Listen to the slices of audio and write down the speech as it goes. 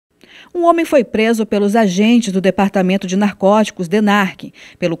Um homem foi preso pelos agentes do Departamento de Narcóticos, Denarc,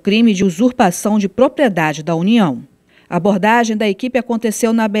 pelo crime de usurpação de propriedade da União. A abordagem da equipe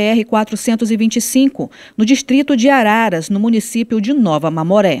aconteceu na BR-425, no distrito de Araras, no município de Nova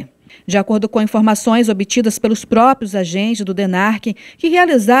Mamoré. De acordo com informações obtidas pelos próprios agentes do Denarc, que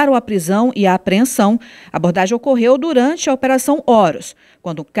realizaram a prisão e a apreensão, a abordagem ocorreu durante a Operação Ouro,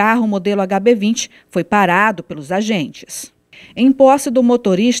 quando o carro modelo HB20 foi parado pelos agentes. Em posse do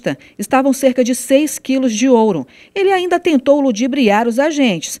motorista estavam cerca de 6 quilos de ouro. Ele ainda tentou ludibriar os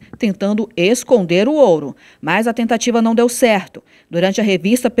agentes, tentando esconder o ouro, mas a tentativa não deu certo. Durante a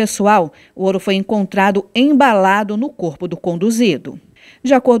revista pessoal, o ouro foi encontrado embalado no corpo do conduzido.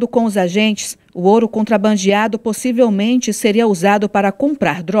 De acordo com os agentes, o ouro contrabandeado possivelmente seria usado para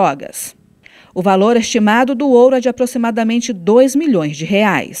comprar drogas. O valor estimado do ouro é de aproximadamente R$2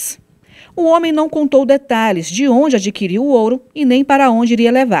 milhões. O homem não contou detalhes de onde adquiriu o ouro e nem para onde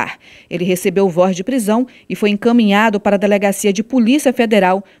iria levar. Ele recebeu voz de prisão e foi encaminhado para a Delegacia de Polícia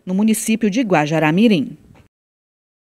Federal no município de Guajará-Mirim.